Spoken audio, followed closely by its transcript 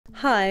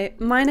Hi,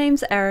 my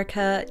name's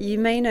Erika. You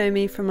may know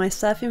me from my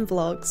surfing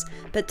vlogs,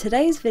 but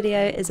today's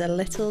video is a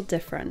little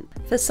different.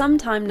 For some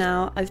time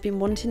now, I've been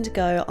wanting to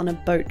go on a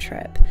boat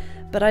trip,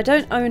 but I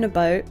don't own a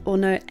boat or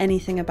know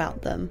anything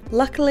about them.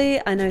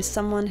 Luckily, I know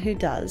someone who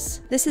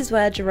does. This is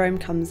where Jerome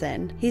comes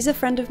in. He's a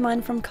friend of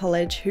mine from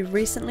college who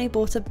recently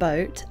bought a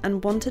boat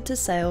and wanted to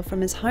sail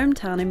from his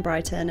hometown in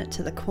Brighton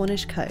to the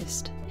Cornish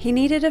coast. He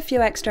needed a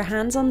few extra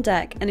hands on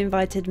deck and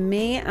invited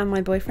me and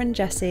my boyfriend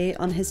Jesse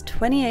on his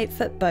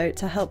 28-foot boat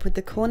to help with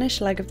the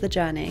Cornish leg of the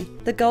journey.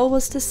 The goal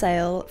was to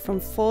sail from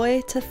Foy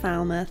to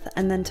Falmouth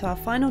and then to our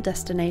final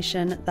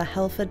destination, the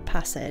Helford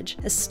Passage,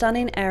 a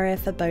stunning area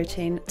for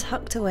boating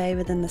tucked away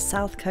within the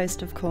south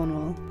coast of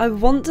Cornwall. I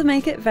want to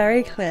make it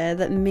very clear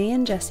that me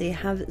and Jesse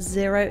have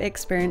zero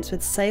experience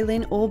with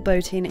sailing or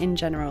boating in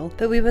general,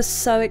 but we were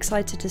so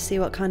excited to see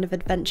what kind of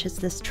adventures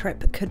this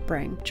trip could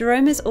bring.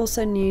 Jerome is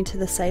also new to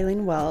the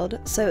sailing world,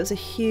 so it was a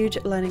huge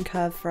learning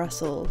curve for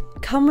us all.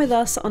 Come with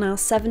us on our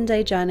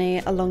 7-day journey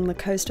along the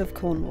coast of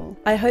Cornwall.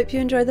 I hope you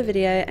enjoy the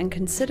video and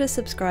consider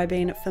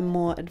subscribing for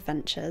more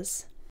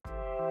adventures.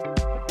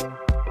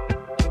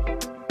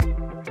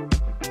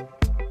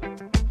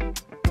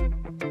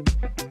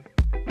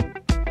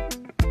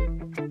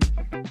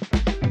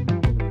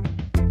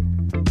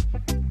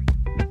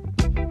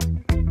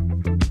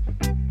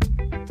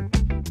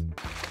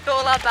 Got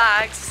all our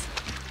bags.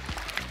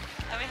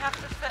 And we have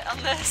to fit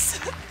on this,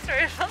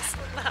 3 of us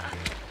on that,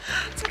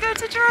 to go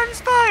to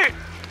Jerome's boat.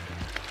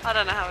 I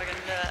don't know how we're going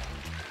to do it.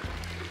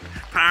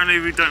 Apparently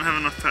we don't have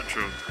enough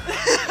petrol.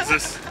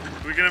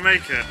 We're going to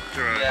make it,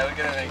 Jerome? Yeah, we're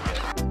going to make it.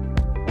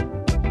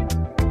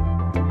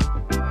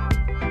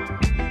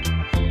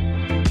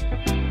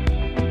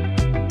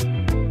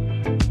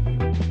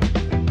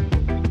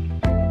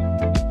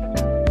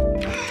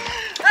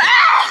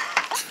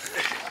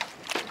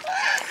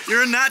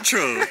 You're a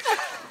natural!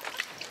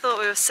 Thought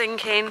we were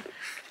sinking.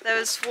 There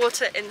was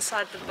water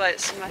inside the boat,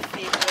 so my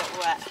feet were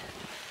wet.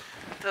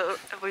 But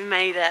we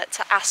made it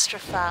to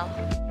Astrafel.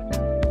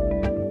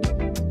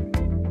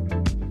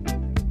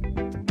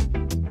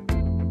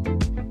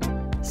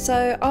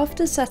 So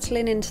after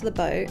settling into the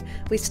boat,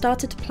 we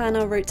started to plan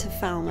our route to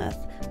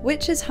Falmouth,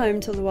 which is home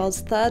to the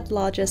world's 3rd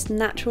largest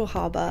natural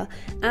harbour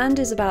and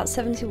is about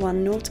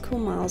 71 nautical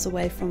miles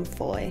away from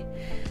Foy.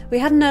 We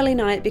had an early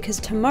night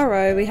because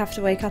tomorrow we have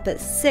to wake up at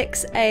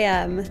 6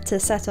 AM to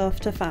set off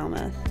to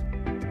Falmouth.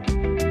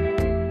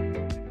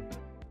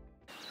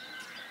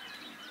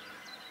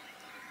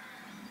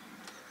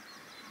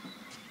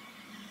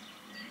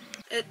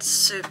 It's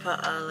super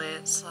early,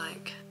 it's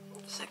like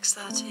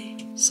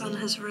 6:30. Sun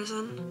has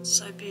risen, it's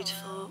so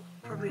beautiful.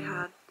 Probably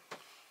had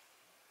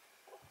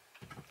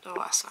the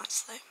last night's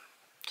sleep.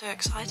 Too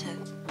excited.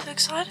 Too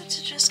excited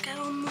to just get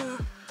on the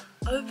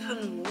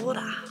open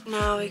water.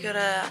 Now we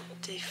gotta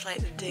deflate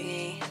the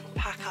dinghy,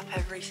 pack up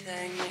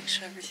everything, make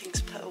sure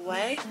everything's put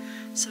away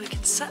so we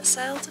can set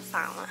sail to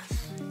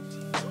Falmouth.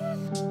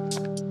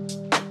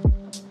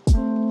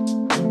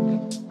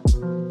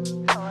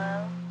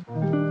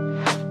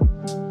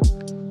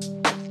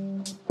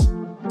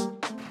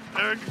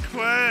 Erika,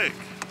 quick!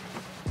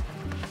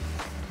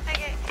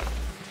 Okay.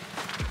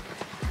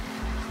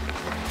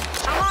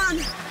 I'm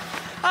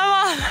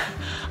on!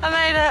 I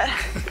made it!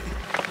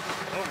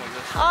 Oh my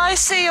gosh. I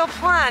see your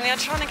plan, you're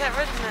trying to get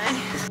rid of me.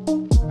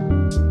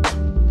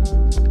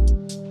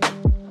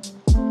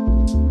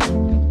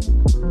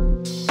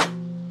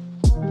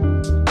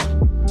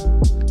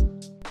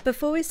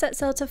 Before we set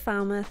sail to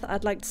Falmouth,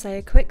 I'd like to say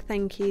a quick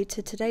thank you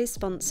to today's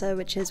sponsor,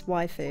 which is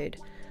Y-Food.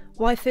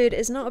 Y-Food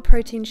is not a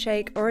protein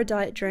shake or a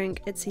diet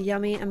drink, it's a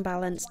yummy and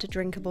balanced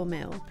drinkable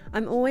meal.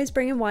 I'm always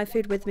bringing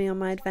Y-Food with me on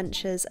my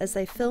adventures as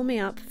they fill me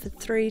up for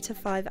 3 to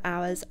 5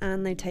 hours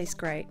and they taste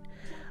great.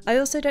 I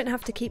also don't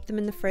have to keep them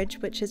in the fridge,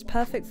 which is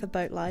perfect for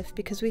boat life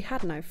because we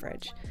had no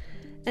fridge.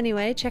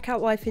 Anyway, check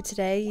out Y-Food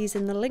today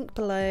using the link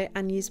below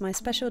and use my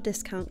special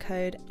discount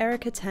code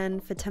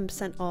ERIKA10 for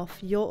 10%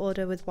 off your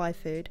order with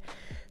Y-Food.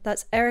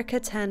 That's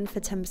ERIKA10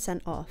 for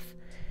 10% off.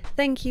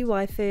 Thank you,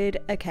 Y-Food.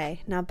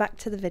 Okay, now back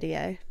to the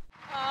video.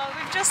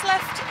 We've just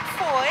left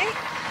Foy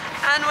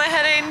and we're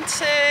heading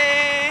to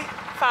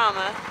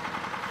Falmouth.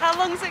 How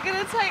long is it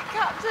going to take,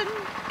 Captain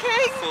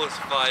King?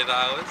 45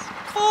 hours.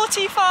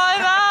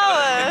 45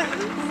 hours!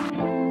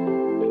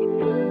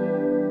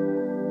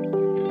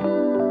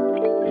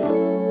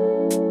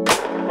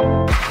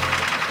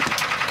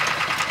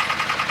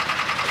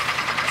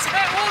 It's a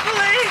bit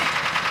wobbly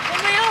on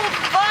the old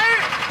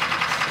boat.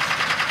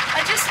 I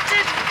just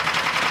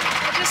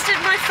did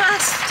my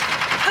first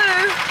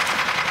poo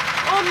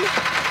on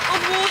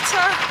water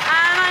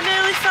and I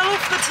nearly fell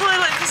off the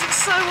toilet because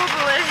it's so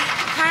wobbly.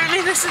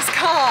 Apparently this is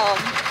calm.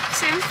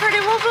 Seems pretty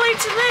wobbly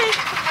to me.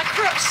 Put my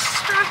crutch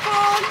strap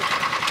on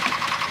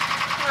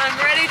and I'm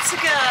ready to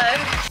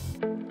go.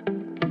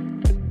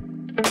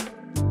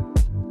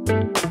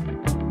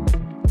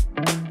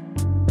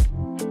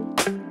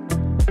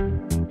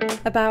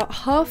 About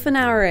half an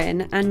hour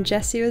in and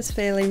Jesse was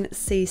feeling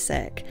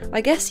seasick.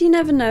 I guess you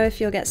never know if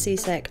you'll get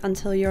seasick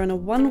until you're on a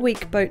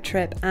 1-week boat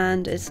trip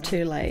and it's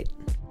too late.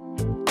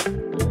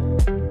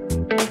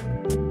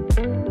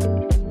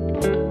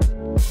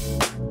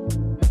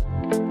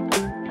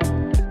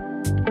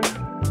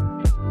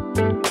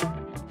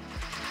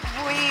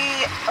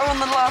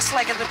 last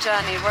leg of the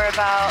journey. We're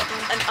about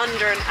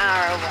under an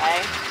hour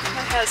away. My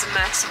hair's a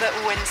mess, a bit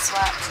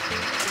windswept.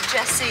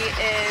 Jesse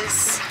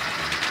is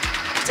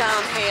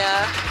down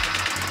here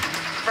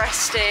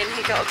resting.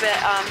 He got a bit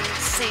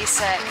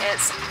seasick.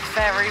 It's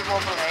very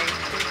wobbly,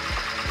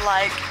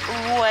 like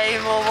way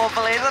more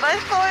wobbly than I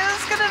thought it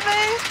was gonna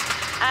be.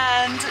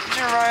 And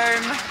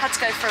Jerome had to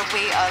go for a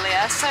wee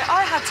earlier, so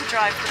I had to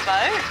drive the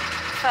boat,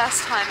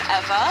 first time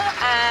ever,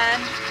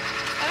 and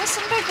there were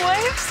some big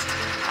waves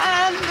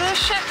and the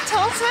ship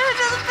tilted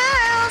a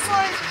bit. I was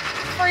like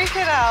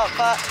freaking out,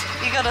 but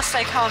you gotta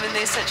stay calm in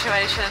these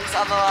situations,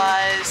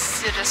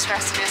 otherwise you're just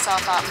stressing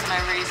yourself out for no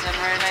reason,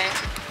 really.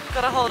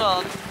 Gotta hold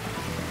on.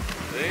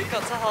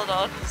 Got to hold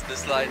on. It's the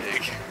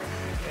sliding.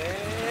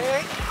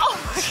 Oh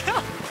my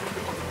god!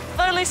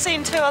 I've only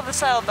seen 2 other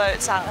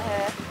sailboats out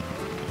here.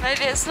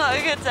 Maybe it's not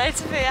a good day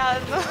to be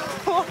out in the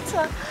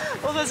water.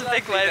 Oh, there's a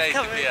big wave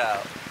coming.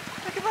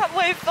 Look at that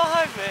wave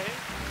behind me.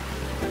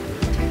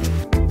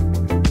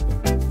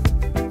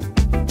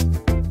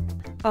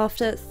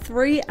 After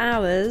 3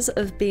 hours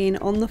of being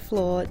on the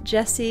floor,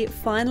 Jesse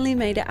finally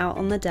made it out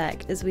on the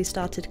deck as we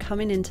started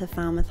coming into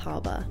Falmouth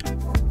Harbour.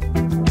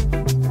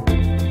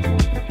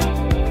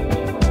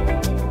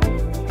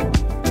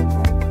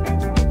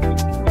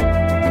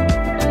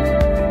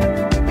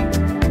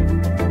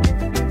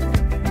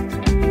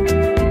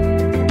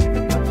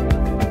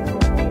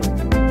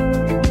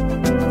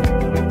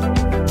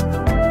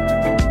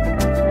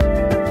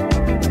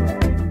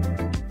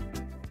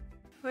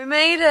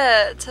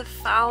 To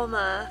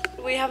Falmouth.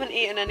 We haven't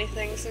eaten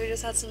anything, so we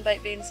just had some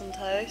baked beans on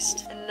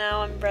toast, and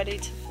now I'm ready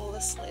to fall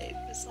asleep.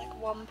 It's like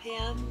 1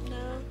 PM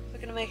now.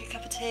 We're gonna make a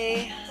cup of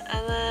tea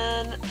and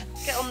then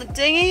get on the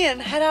dinghy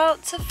and head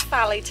out to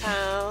Fally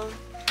Town.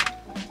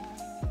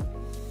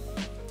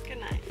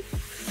 Good night.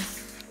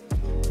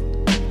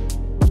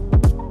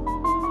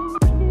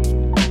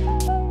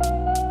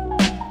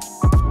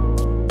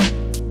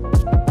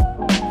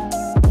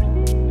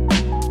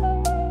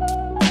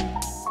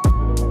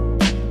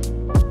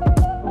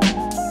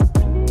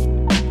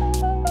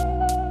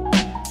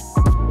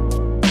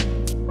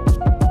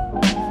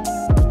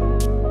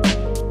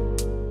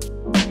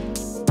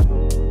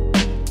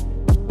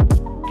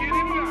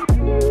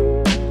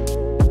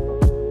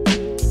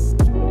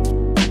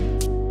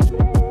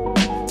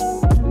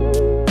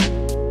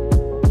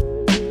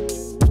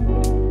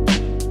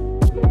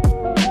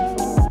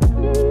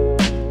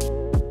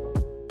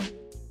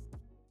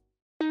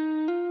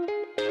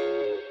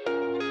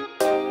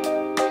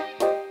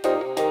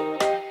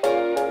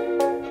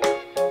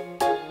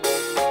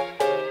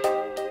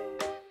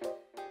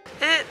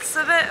 It's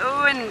a bit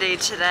windy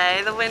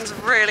today, the wind's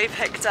really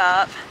picked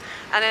up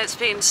and it's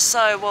been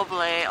so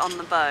wobbly on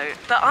the boat.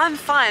 But I'm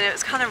fine, it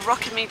was kind of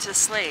rocking me to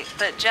sleep,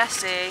 but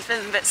Jesse's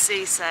been a bit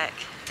seasick.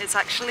 It's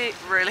actually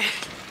really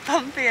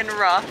bumpy and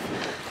rough.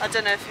 I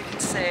don't know if you can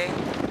see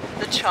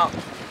the chop.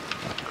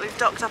 We've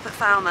docked up at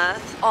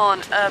Falmouth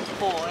on a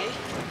buoy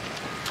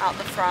out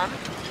the front,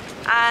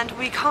 and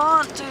we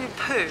can't do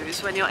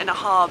poos when you're in a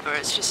harbour.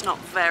 It's just not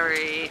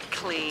very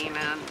clean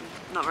and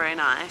not very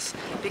nice,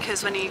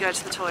 because when you go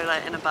to the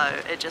toilet in a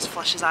boat it just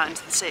flushes out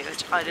into the sea,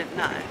 which I didn't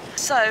know.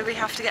 So we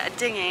have to get a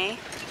dinghy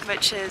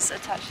which is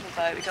attached to the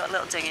boat. We got a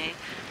little dinghy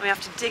and we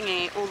have to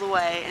dinghy all the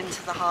way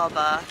into the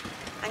harbour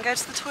and go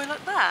to the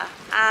toilet there.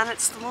 And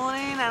it's the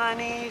morning and I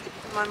need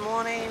my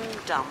morning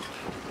dump,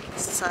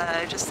 so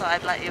just thought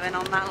I'd let you in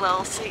on that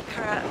little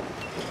secret.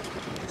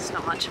 It's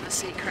not much of a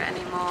secret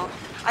anymore.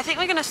 I think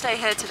we're going to stay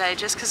here today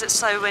just because it's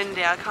so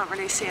windy. I can't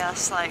really see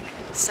us like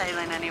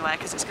sailing anywhere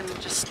because it's going to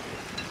just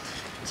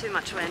too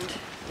much wind.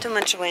 Too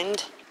much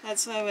wind.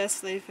 That's where we're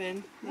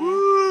sleeping. Yeah.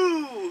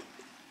 Woo!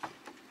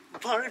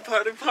 Party,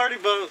 party, party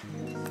boat!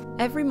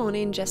 Every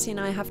morning, Jesse and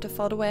I have to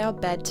fold away our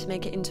bed to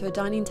make it into a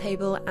dining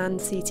table and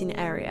seating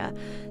area,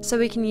 so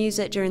we can use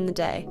it during the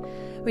day.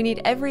 We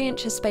need every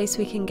inch of space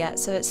we can get,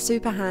 so it's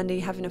super handy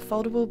having a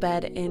foldable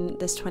bed in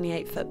this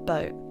 28-foot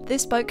boat.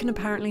 This boat can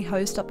apparently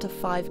host up to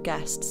 5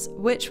 guests,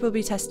 which we'll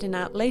be testing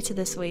out later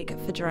this week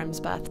for Jerome's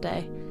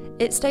birthday.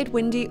 It stayed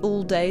windy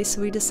all day,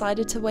 so we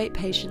decided to wait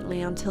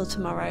patiently until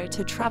tomorrow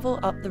to travel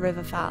up the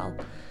River Fowl.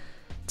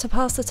 To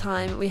pass the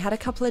time, we had a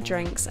couple of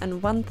drinks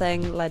and one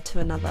thing led to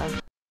another.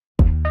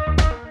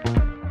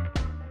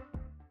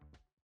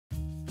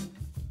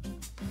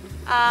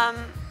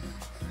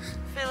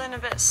 Feeling a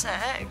bit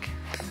sick,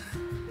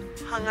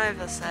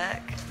 hungover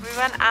sick. We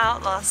went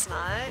out last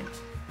night.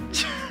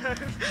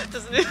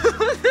 Doesn't it?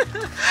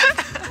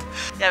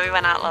 Yeah, we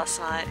went out last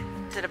night,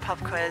 did a pub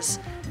quiz.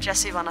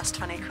 Jesse won us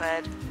 20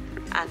 quid.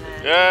 And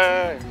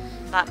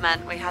that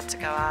meant we had to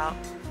go out,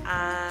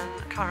 and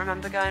I can't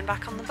remember going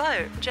back on the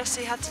boat.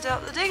 Jesse had to do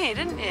up the dinghy,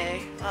 didn't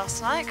you,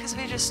 last night? Because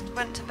we just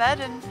went to bed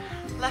and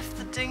left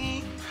the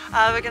dinghy.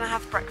 We're going to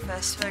have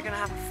breakfast. We're going to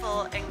have a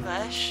full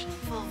English,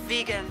 full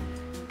vegan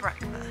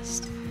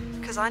breakfast,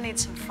 because I need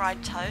some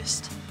fried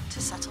toast to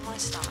settle my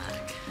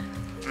stomach.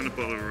 And a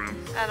bottle of rum.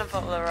 And a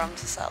bottle of rum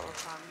to settle the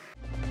tongue.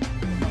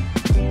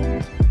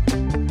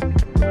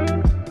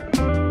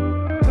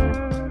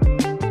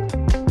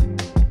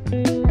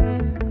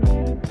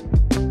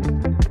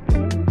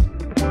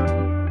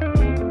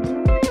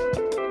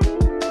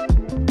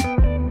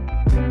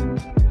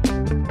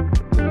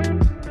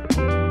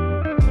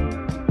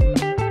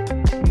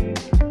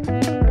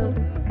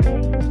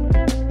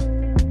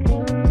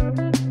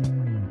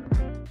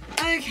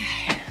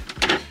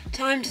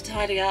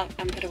 up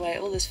and put away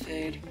all this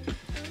food.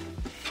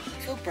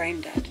 I feel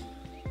brain dead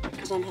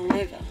because I'm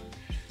hungover,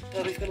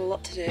 but we've got a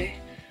lot to do.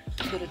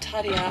 We've got to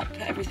tidy up,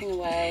 put everything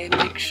away,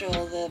 make sure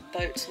the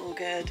boat's all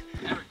good.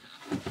 Erika.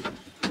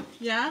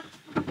 Yeah?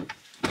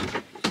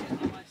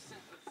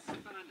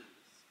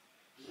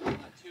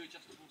 Two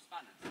adjustable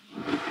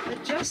spanners.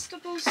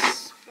 Adjustable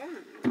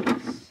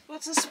spanners?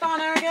 What's a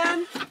spanner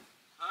again?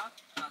 Huh?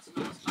 That's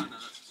not a spanner,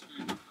 that's a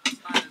screwdriver.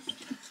 Spanners,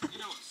 you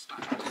know what a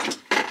spanner is?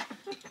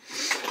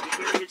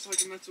 It looks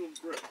like a metal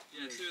grip.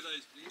 Yeah, two of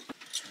those please.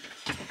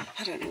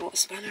 I don't know what a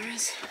spanner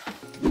is.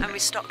 And we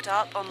stocked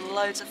up on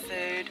loads of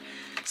food,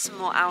 some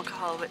more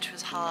alcohol, which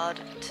was hard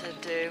to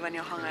do when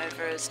you're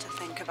hungover, is to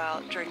think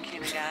about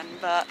drinking again,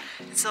 but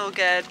it's all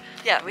good.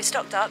 Yeah, we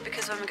stocked up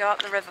because when we go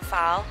up the River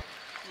Fowl,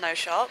 no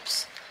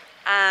shops,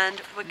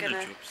 and we're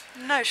gonna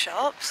no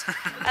shops,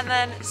 and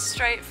then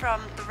straight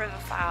from the River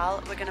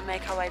Fowl we're gonna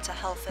make our way to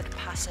Helford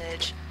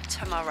Passage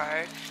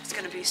tomorrow. It's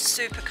gonna be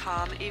super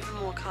calm, even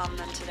more calm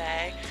than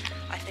today.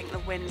 I think the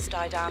winds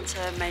die down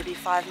to maybe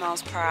 5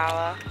 miles per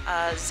hour,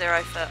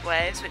 0 foot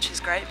waves, which is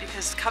great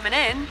because coming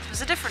in it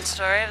was a different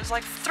story. It was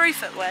like 3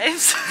 foot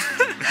waves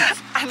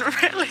and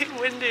really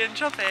windy and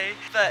choppy.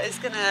 But it's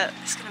gonna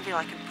be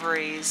like a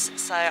breeze,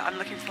 so I'm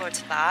looking forward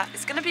to that.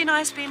 It's gonna be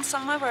nice being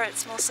somewhere where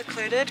it's more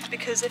secluded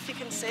because if you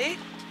can see,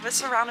 we're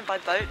surrounded by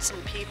boats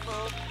and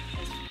people.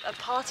 There's a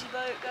party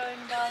boat going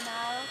by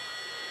now.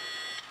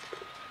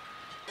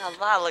 Now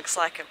that looks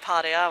like a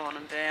party I want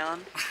to be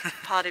on.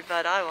 Party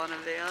boat I want to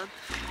be on.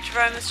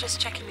 Jerome was just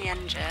checking the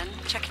engine,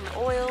 checking the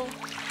oil,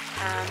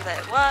 and that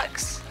it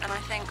works, and I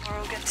think we're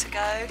all good to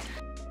go.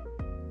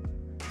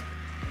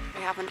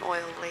 We have an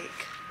oil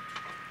leak.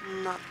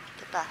 Not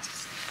the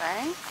best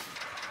thing.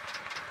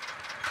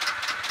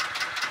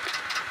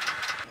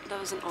 There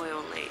was an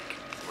oil leak,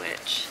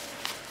 which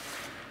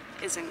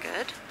isn't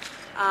good.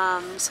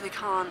 So we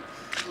can't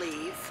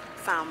leave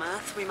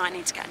Falmouth. We might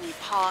need to get a new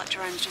part.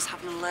 Jerome's just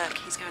having a look,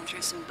 he's going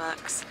through some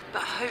books.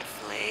 But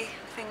hopefully,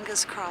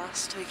 fingers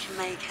crossed, we can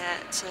make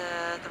it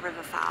to the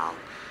River Fowl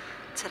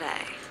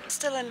today.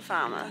 Still in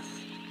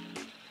Falmouth.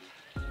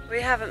 We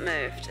haven't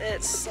moved.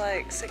 It's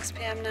like 6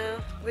 PM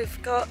now.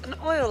 We've got an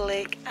oil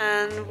leak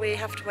and we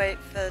have to wait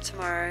for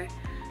tomorrow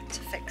to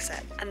fix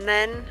it. And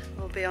then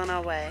we'll be on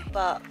our way.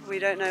 But we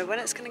don't know when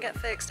it's gonna get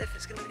fixed, if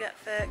it's gonna get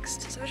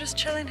fixed. So we're just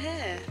chilling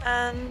here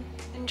and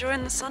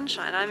enjoying the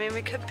sunshine. I mean,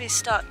 we could be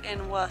stuck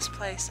in worse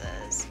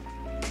places.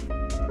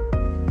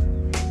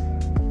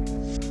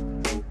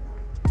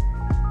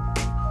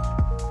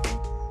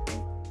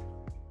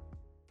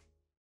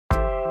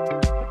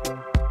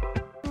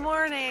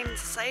 Morning,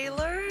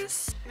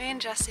 sailors. Me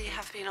and Jessie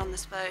have been on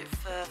this boat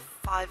for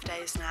 5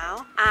 days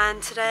now.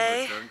 And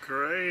today, We're going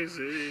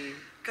crazy.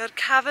 got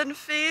cabin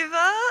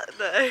fever?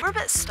 No. We're a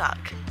bit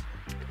stuck.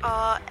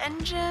 Our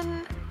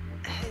engine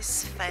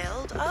has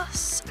failed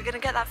us. We're gonna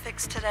get that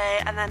fixed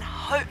today and then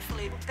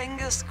hopefully,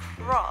 fingers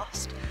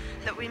crossed,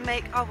 that we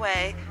make our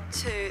way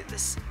to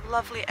this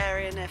lovely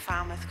area near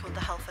Falmouth called the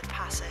Helford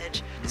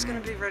Passage. It's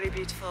gonna be really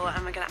beautiful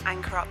and we're gonna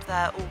anchor up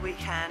there all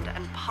weekend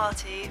and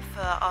party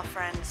for our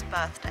friend's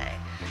birthday.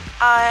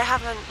 I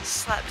haven't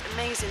slept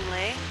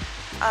amazingly,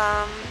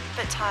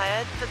 bit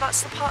tired, but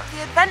that's the part of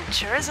the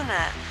adventure, isn't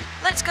it?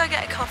 Let's go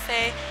get a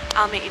coffee,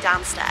 I'll meet you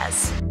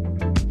downstairs.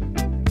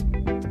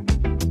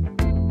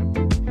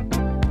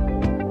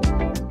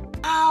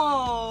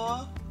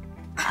 Ow!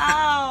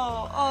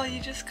 Ow! Oh, you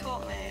just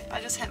caught me.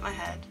 I just hit my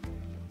head.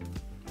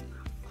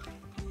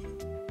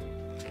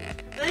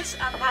 This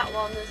and that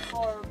one is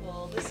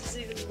horrible. This is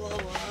even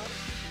lower.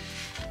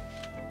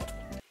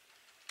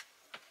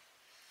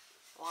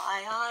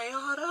 Why I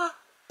oughta?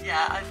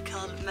 Yeah, I've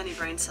killed many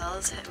brain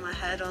cells hitting my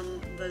head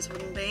on those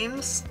wooden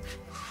beams.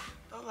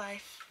 But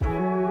life.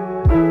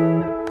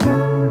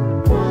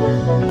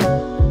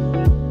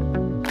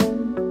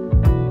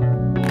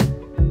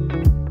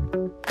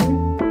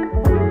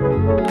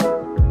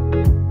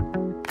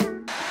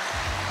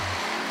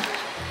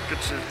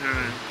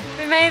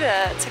 We made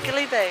it to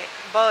Gilly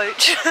Boat.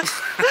 It's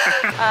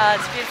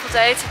a beautiful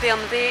day to be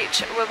on the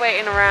beach. We're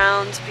waiting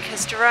around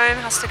because Jerome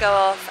has to go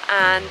off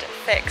and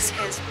fix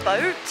his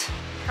boat.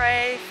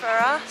 Pray for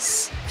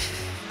us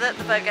that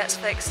the boat gets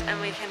fixed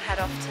and we can head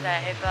off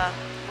today, but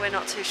we're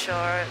not too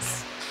sure.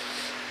 It's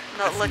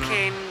not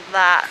looking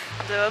that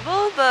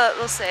doable, but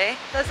we'll see.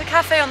 There's a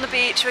cafe on the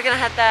beach. We're gonna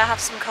head there, have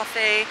some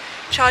coffee,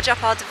 charge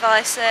up our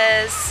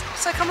devices.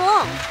 So come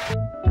along.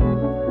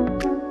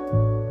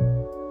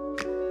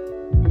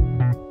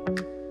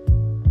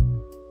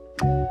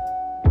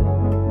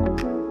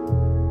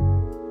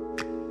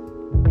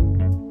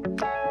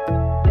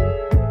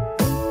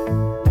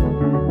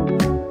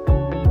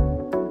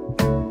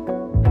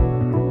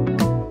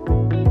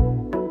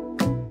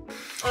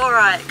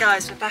 Alright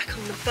guys, we're back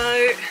on the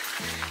boat.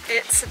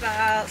 It's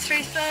about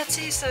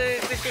 3:30, so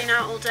we've been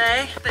out all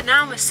day, but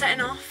now we're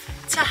setting off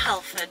to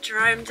Helford.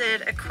 Jerome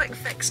did a quick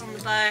fix on the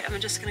boat and we're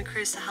just going to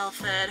cruise to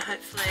Helford.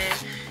 Hopefully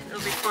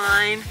it'll be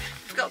fine.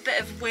 We've got a bit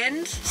of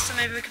wind, so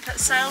maybe we could put the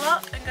sail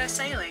up and go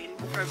sailing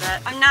for a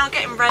bit. I'm now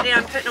getting ready.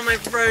 I'm putting on my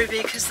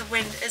roby because the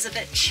wind is a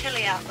bit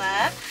chilly out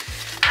there.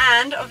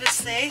 And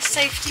obviously,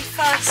 safety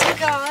first,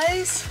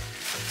 guys.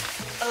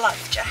 A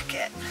life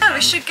jacket. Yeah,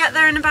 we should get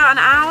there in about an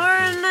hour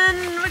and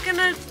then we're going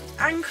to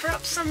anchor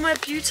up somewhere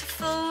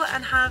beautiful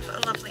and have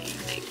a lovely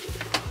evening.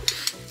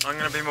 I'm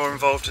going to be more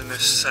involved in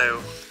this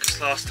sail because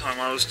last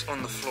time I was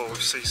on the floor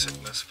with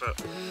seasickness, but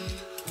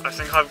I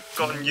think I've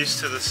gotten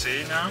used to the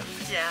sea now.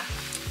 Yeah.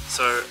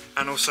 So,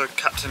 and also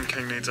Captain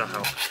King needs our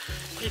help.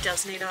 He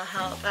does need our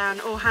help,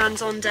 and all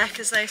hands on deck,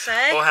 as they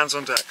say. All hands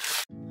on deck.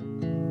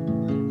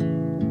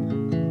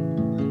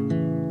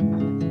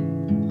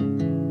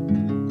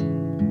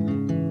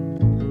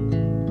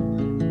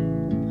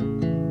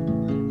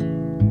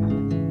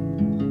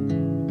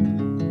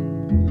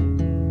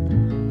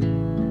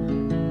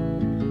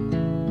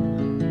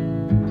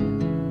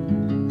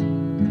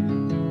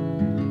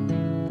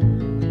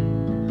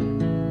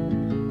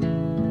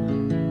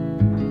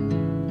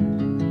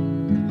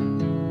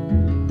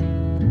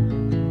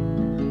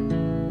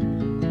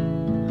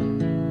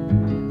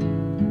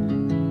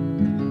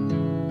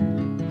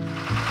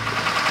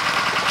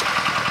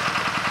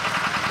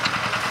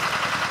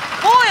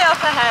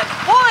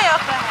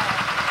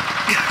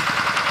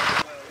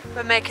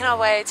 We're making our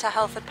way to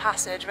Helford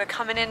Passage. We're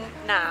coming in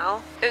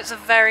now. It was a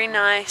very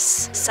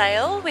nice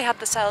sail. We had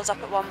the sails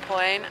up at one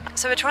point.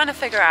 So we're trying to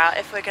figure out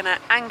if we're gonna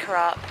anchor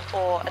up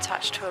or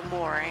attach to a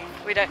mooring.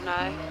 We don't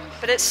know.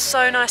 But it's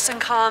so nice and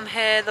calm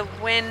here. The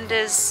wind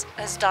has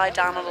died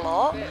down a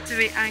lot. Do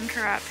we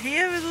anchor up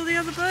here with all the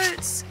other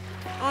boats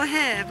or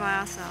here by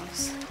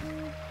ourselves?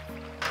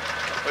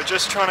 We're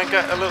just trying to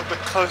get a little bit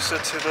closer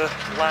to the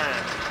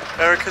land.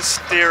 Erika's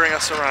steering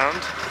us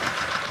around.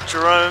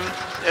 Jerome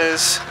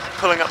is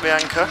pulling up the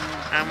anchor.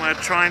 And we're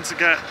trying to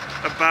get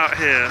about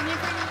here.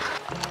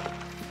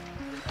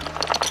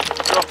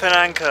 Drop in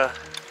anchor.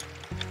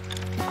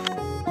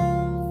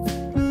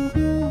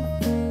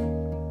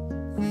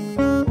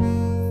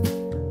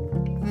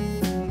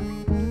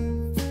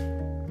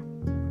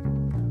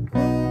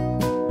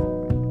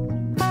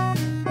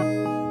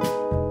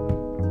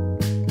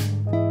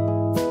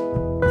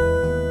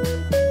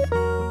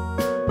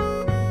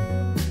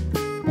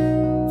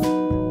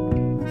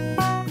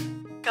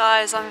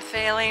 Guys, I'm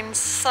feeling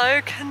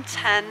so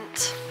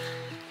content.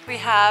 We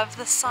have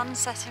the sun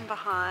setting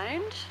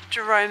behind.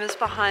 Jerome is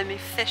behind me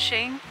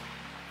fishing.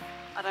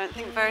 I don't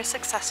think very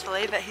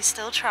successfully, but he's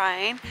still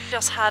trying.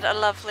 Just had a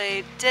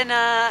lovely dinner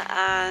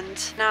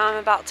and now I'm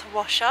about to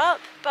wash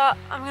up, but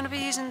I'm going to be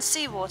using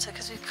seawater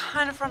because we've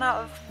kind of run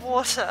out of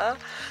water.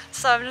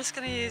 So I'm just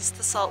going to use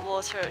the salt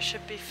water. It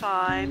should be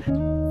fine.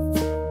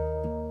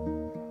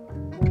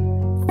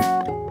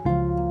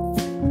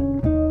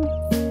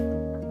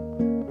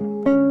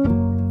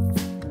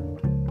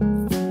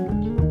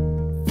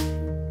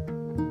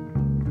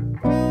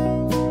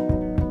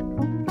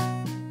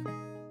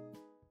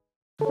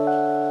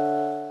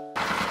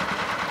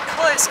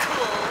 Close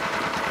call.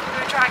 We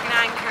were dragging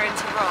anchor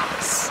into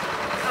rocks,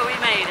 but we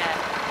made it,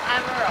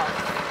 and we're off.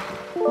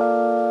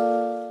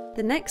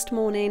 The next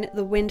morning,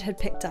 the wind had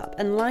picked up,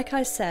 and like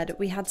I said,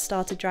 we had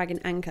started dragging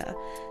anchor.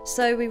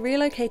 So we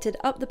relocated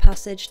up the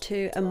passage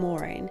to a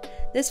mooring.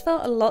 This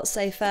felt a lot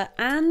safer,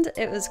 and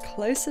it was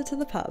closer to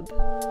the pub.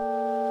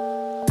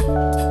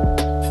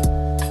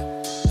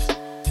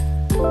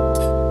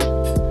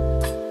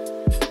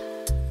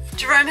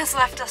 Jerome has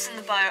left us in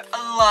the boat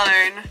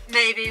alone.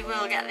 Maybe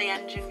we'll get the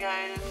engine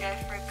going and go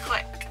for a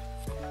quick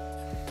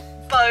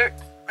boat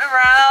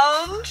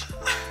around.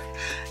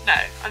 No,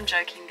 I'm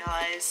joking,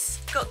 guys.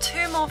 Got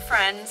two more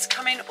friends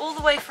coming all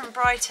the way from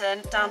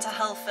Brighton down to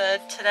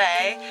Helford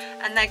today,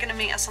 and they're gonna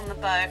meet us on the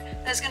boat.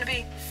 There's gonna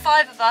be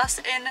 5 of us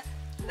in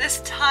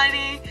this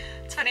tiny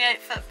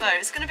 28-foot boat.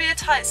 It's gonna be a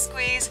tight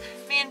squeeze.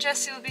 Me and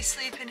Jessie will be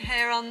sleeping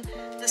here on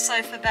the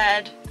sofa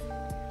bed.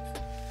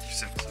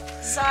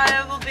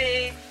 Zaya will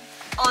be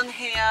on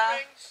here.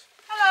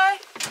 Hello.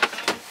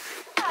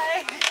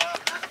 Hi.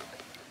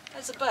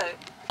 There's a boat.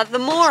 The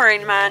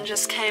mooring man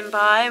just came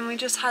by and we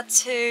just had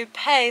to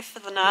pay for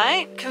the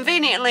night.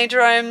 Conveniently,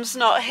 Jerome's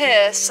not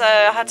here, so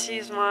I had to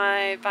use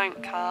my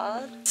bank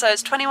card. So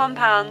it's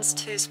 £21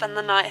 to spend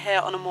the night here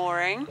on a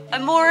mooring. A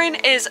mooring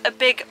is a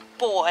big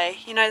buoy.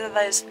 You know,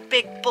 those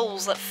big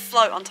balls that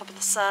float on top of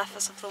the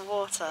surface of the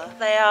water.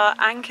 They are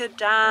anchored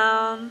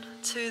down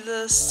to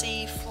the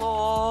sea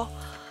floor,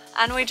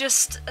 and we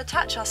just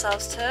attach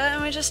ourselves to it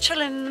and we're just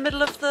chilling in the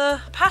middle of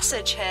the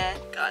passage here.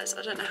 Guys,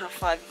 I don't know how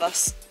 5 of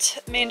us,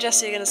 me and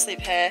Jessie are gonna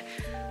sleep here.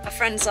 Our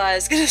friend Zaya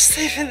is gonna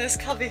sleep in this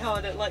cubby hole.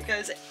 It like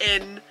goes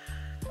in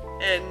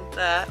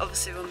there.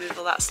 Obviously we'll move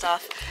all that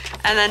stuff.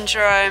 And then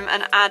Jerome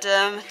and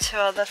Adam, 2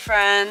 other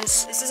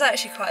friends. This is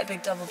actually quite a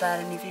big double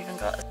bed, and you've even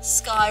got a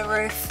sky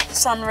roof,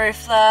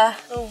 sunroof there,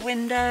 little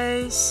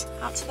windows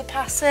out to the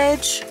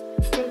passage.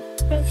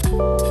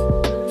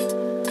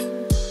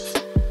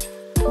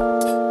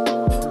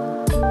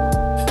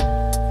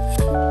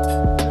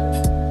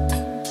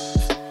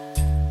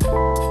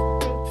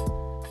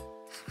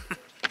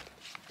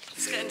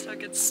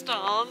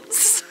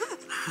 stance.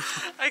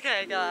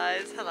 Okay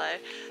guys, hello.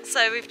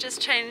 So we've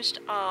just changed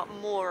our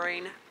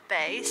mooring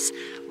base.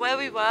 Where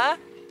we were,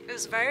 it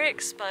was very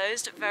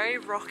exposed, very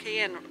rocky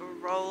and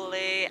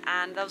rolly,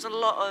 and there was a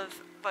lot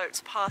of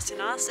boats passing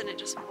us and it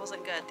just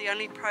wasn't good. The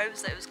only pro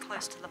was that it was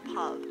close to the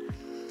pub.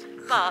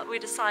 But we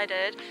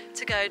decided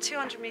to go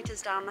 200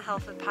 metres down the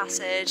Helford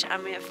Passage,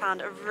 and we have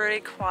found a really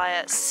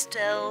quiet,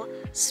 still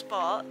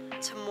spot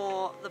to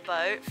moor the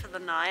boat for the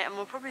night, and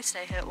we'll probably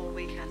stay here all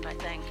weekend, I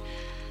think.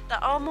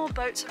 There are more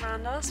boats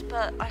around us,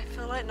 but I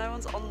feel like no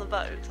one's on the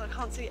boat, so I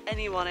can't see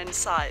anyone in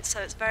sight, so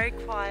it's very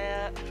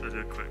quiet. Should I do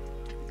it quick?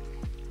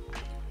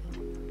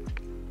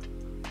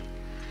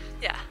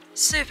 Yeah,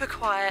 super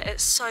quiet.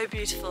 It's so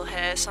beautiful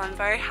here, so I'm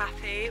very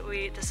happy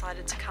we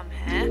decided to come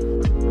here.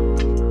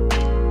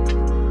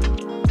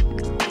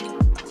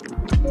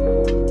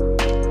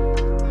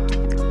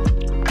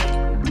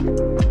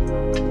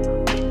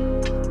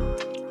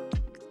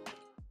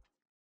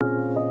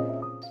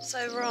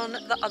 So we're on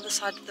the other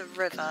side of the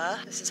river.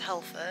 This is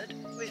Helford.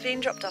 We've been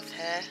dropped off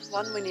here.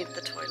 One, we need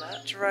the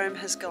toilet. Jerome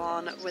has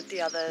gone with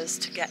the others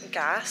to get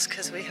gas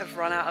because we have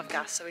run out of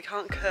gas, so we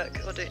can't cook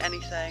or do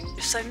anything.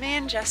 So me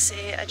and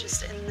Jessie are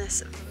just in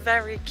this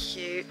very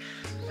cute,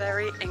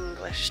 very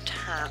English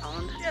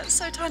town. Yeah, it's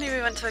so tiny.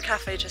 We went to a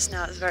cafe just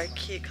now. It was very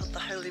cute, called the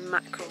Holy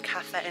Mackerel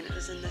Cafe, and it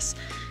was in this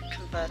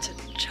converted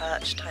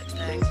church type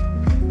thing.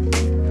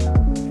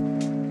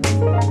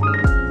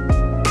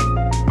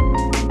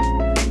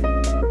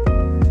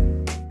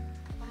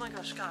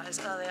 Guys,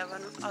 earlier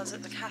when I was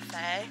at the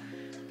cafe,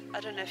 I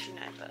don't know if you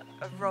know, but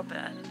a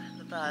robin,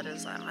 the bird,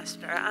 is like my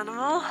spirit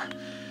animal,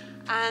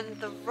 and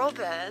the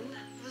robin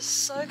was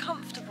so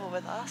comfortable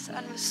with us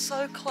and was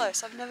so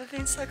close. I've never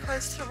been so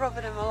close to a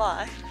robin in my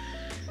life,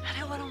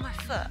 and it went on my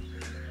foot.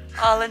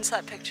 I'll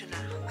insert a picture now.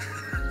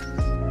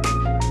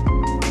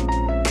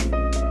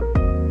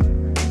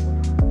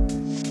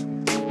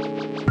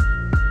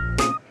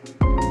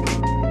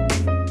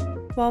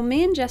 While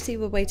me and Jessie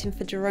were waiting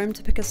for Jerome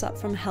to pick us up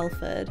from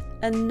Helford,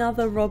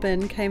 another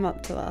robin came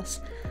up to us.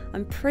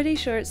 I'm pretty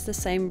sure it's the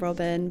same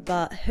robin,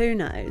 but who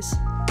knows?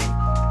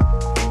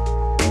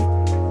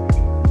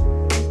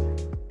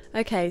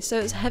 Okay, so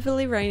it was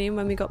heavily raining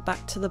when we got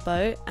back to the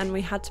boat and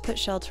we had to put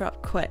shelter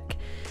up quick.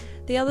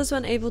 The others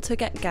weren't able to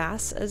get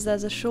gas as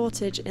there's a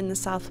shortage in the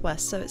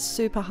southwest, so it's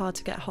super hard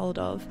to get hold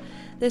of.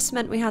 This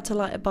meant we had to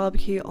light a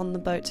barbecue on the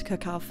boat to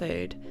cook our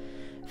food.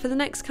 For the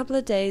next couple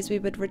of days we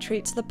would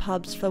retreat to the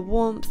pubs for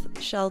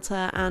warmth,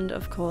 shelter and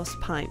of course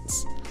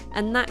pints.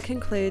 And that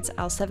concludes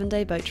our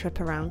 7-day boat trip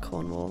around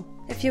Cornwall.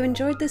 If you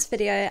enjoyed this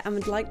video and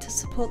would like to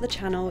support the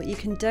channel, you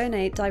can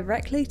donate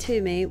directly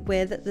to me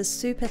with the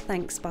super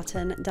thanks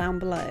button down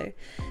below.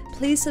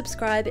 Please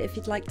subscribe if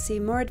you'd like to see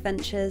more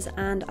adventures,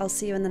 and I'll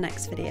see you in the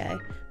next video.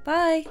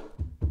 Bye!